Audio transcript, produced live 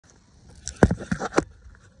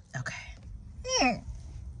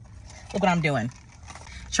Look what I'm doing.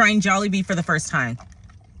 Trying Jollibee for the first time.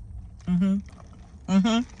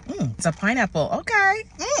 It's a pineapple. Okay.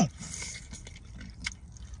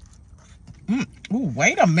 Ooh,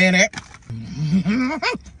 wait a minute.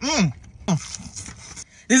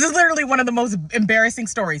 This is literally one of the most embarrassing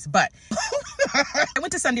stories, but I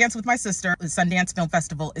went to Sundance with my sister. The Sundance Film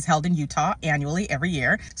Festival is held in Utah annually every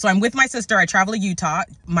year. So I'm with my sister. I travel to Utah.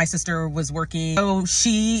 My sister was working, so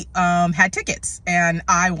she had tickets, and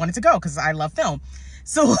I wanted to go because I love film.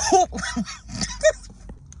 So a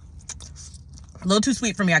little too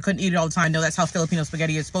sweet for me. I couldn't eat it all the time. I know that's how Filipino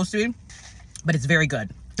spaghetti is supposed to be, but it's very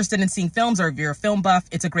good. Interested in seeing films, or if you're a film buff,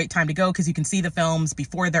 it's a great time to go because you can see the films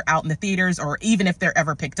before they're out in the theaters, or even if they're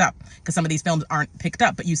ever picked up, because some of these films aren't picked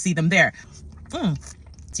up, but you see them there. So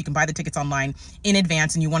you can buy the tickets online in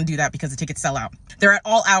advance, and you want to do that because the tickets sell out. They're at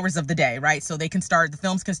all hours of the day, right? So they can start, the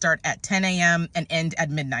films can start at 10 a.m. and end at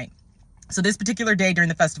midnight. So this particular day during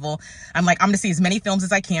the festival, I'm like, I'm going to see as many films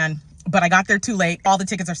as I can. But I got there too late. All the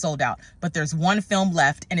tickets are sold out. But there's one film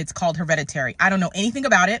left, and it's called Hereditary. I don't know anything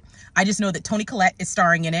about it. I just know that Toni Collette is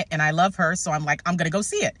starring in it, and I love her. So I'm like, I'm going to go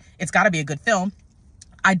see it. It's got to be a good film.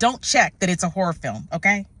 I don't check that it's a horror film,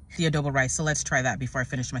 okay? The adobo rice. So let's try that before I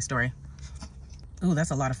finish my story. Ooh, that's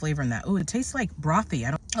a lot of flavor in that. Ooh, it tastes like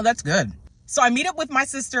brothy. Oh, that's good. So I meet up with my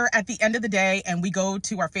sister at the end of the day, and we go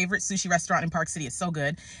to our favorite sushi restaurant in Park City. It's so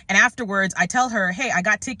good. And afterwards, I tell her, hey, I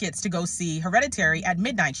got tickets to go see Hereditary at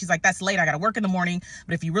midnight. She's like, that's late. I got to work in the morning.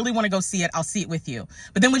 But if you really want to go see it, I'll see it with you.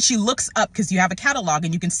 But then when she looks up, because you have a catalog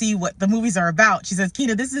and you can see what the movies are about, she says,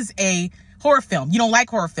 Kina, this is a horror film. You don't like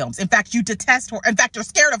horror films. In fact, you detest horror. In fact, you're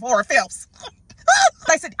scared of horror films.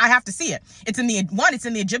 I said, I have to see it. It's in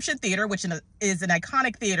the Egyptian Theater, which is an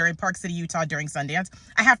iconic theater in Park City, Utah during Sundance.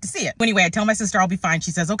 I have to see it. Anyway, I tell my sister I'll be fine.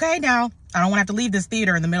 She says, okay, now I don't want to have to leave this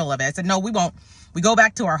theater in the middle of it. I said, no, we won't. We go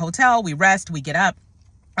back to our hotel. We rest. We get up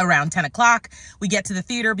around 10 o'clock. We get to the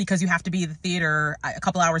theater because you have to be at the theater a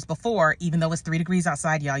couple hours before, even though it's 3 degrees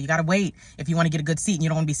outside, y'all. You got to wait if you want to get a good seat, and you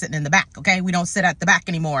don't want to be sitting in the back, okay? We don't sit at the back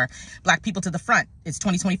anymore. Black people to the front. It's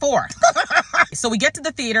 2024. So we get to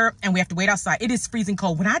the theater, and we have to wait outside. It is freezing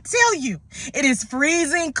cold. When I tell you, it is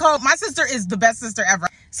freezing cold. My sister is the best sister ever.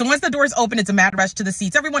 So once the doors open, it's a mad rush to the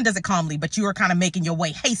seats. Everyone does it calmly, but you are kind of making your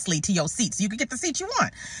way hastily to your seat so you can get the seat you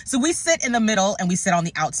want. So we sit in the middle, and we sit on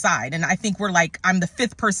the outside. And I think I'm the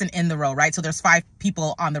 5th person in the row, right? So there's 5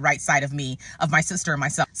 people on the right side of me, of my sister and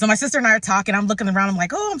myself. So my sister and I are talking. I'm looking around. I'm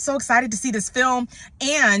like, oh, I'm so excited to see this film.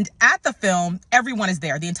 And at the film, everyone is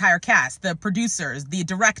there. The entire cast, the producers, the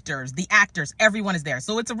directors, the actors, everyone is there.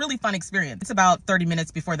 So it's a really fun experience. It's about 30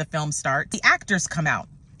 minutes before the film starts. The actors come out,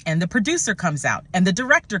 and the producer comes out, and the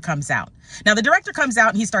director comes out. Now, the director comes out,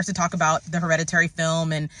 and he starts to talk about the Hereditary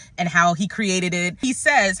film and how he created it. He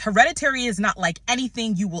says, Hereditary is not like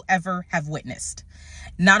anything you will ever have witnessed.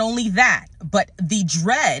 Not only that, but the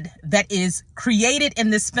dread that is created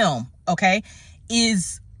in this film, okay,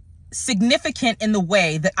 is significant in the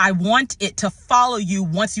way that I want it to follow you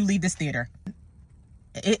once you leave this theater.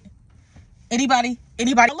 Anybody?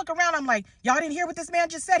 I look around, I'm like, y'all didn't hear what this man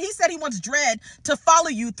just said? He said he wants dread to follow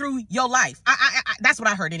you through your life. That's what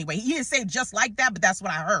I heard anyway. He didn't say it just like that, but that's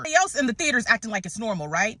what I heard. Everybody else in the theater is acting like it's normal,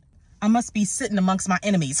 right? I must be sitting amongst my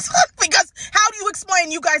enemies. Because how do you explain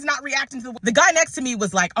you guys not reacting to the guy next to me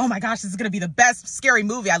was like, oh my gosh, this is going to be the best scary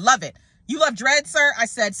movie. I love it. You love dread, sir? I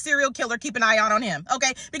said, serial killer, keep an eye out on him.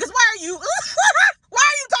 Okay, because why are you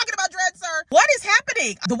talking about dread, sir? What is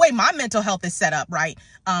happening? The way my mental health is set up, right?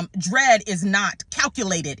 Dread is not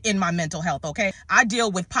calculated in my mental health, okay? I deal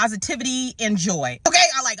with positivity and joy, okay?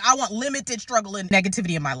 I want limited struggle and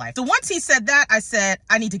negativity in my life. So once he said that, I said,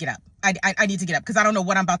 I need to get up. I need to get up because I don't know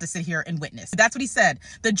what I'm about to sit here and witness. That's what he said.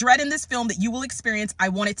 The dread in this film that you will experience, I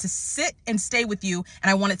want it to sit and stay with you, and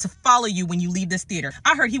I want it to follow you when you leave this theater.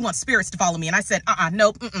 I heard he wants spirits to follow me, and I said,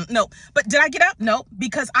 nope, nope. But did I get up? Nope,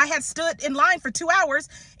 because I had stood in line for 2 hours.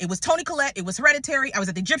 It was Toni Collette. It was Hereditary. I was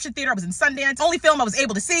at the Egyptian Theater. I was in Sundance. Only film I was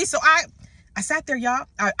able to see. So I sat there, y'all.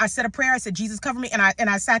 I said a prayer. I said, Jesus, cover me. And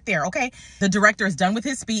I sat there, okay? The director is done with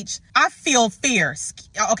his speech. I feel fear,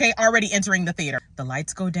 okay, already entering the theater. The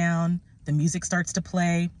lights go down. The music starts to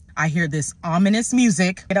play. I hear this ominous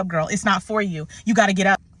music. Get up, girl. It's not for you. You got to get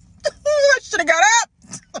up. I should have got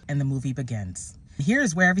up. And the movie begins.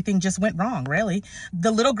 Here's where everything just went wrong, really.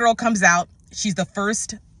 The little girl comes out. She's the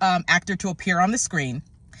first actor to appear on the screen.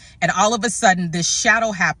 And all of a sudden, this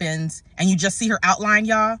shadow happens, and you just see her outline,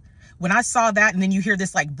 y'all. When I saw that, and then you hear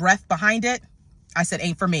this like breath behind it, I said,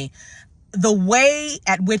 ain't for me. The way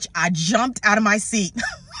at which I jumped out of my seat.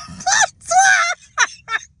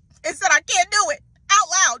 It said, I can't do it. Out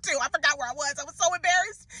loud, too. I forgot where I was. I was so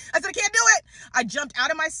embarrassed. I said, I can't do it. I jumped out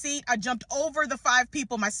of my seat. I jumped over the 5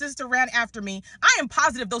 people. My sister ran after me. I am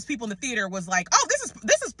positive those people in the theater was like, oh,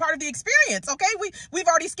 this is part of the experience. Okay. We've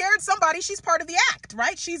already scared somebody. She's part of the act,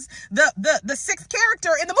 right? She's the 6th character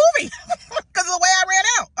in the movie because of the way I ran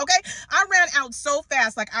out. Okay. I ran out so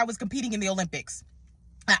fast, like I was competing in the Olympics.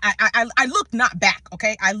 I looked not back,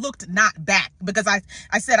 okay? I looked not back because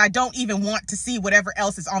I said I don't even want to see whatever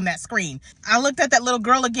else is on that screen. I looked at that little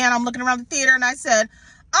girl again. I'm looking around the theater and I said,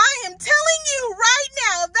 I am telling you right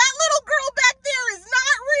now, that little girl back there is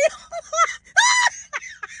not real.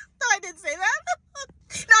 No, I didn't say that.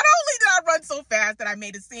 Not only did I run so fast that I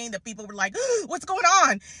made a scene that people were like, what's going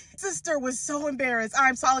on? Sister was so embarrassed. I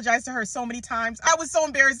apologized to her so many times. I was so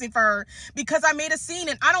embarrassing for her because I made a scene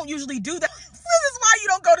and I don't usually do that. This is why you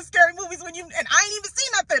don't go to scary movies and I ain't even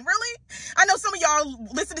seen nothing, really? I know some of y'all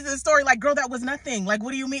listening to this story like, girl, that was nothing. Like,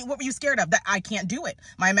 what do you mean? What were you scared of? That I can't do it.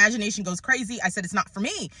 My imagination goes crazy. I said, it's not for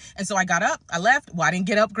me. And so I got up, I left. Well, I didn't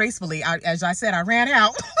get up gracefully. As I said, I ran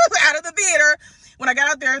out, out of the theater. When I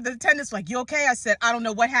got out there, the attendants were like, you okay? I said, I don't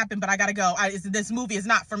know what happened, but I got to go. This movie is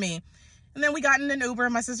not for me. And then we got in an Uber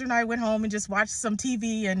and my sister and I went home and just watched some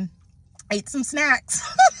TV and ate some snacks.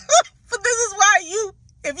 But this is why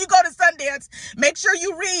if you go to Sundance, make sure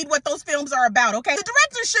you read what those films are about, okay? The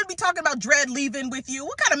director should be talking about dread leaving with you.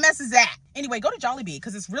 What kind of mess is that? Anyway, go to Jollibee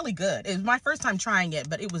because it's really good. It was my first time trying it,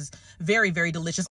 but it was very, very delicious.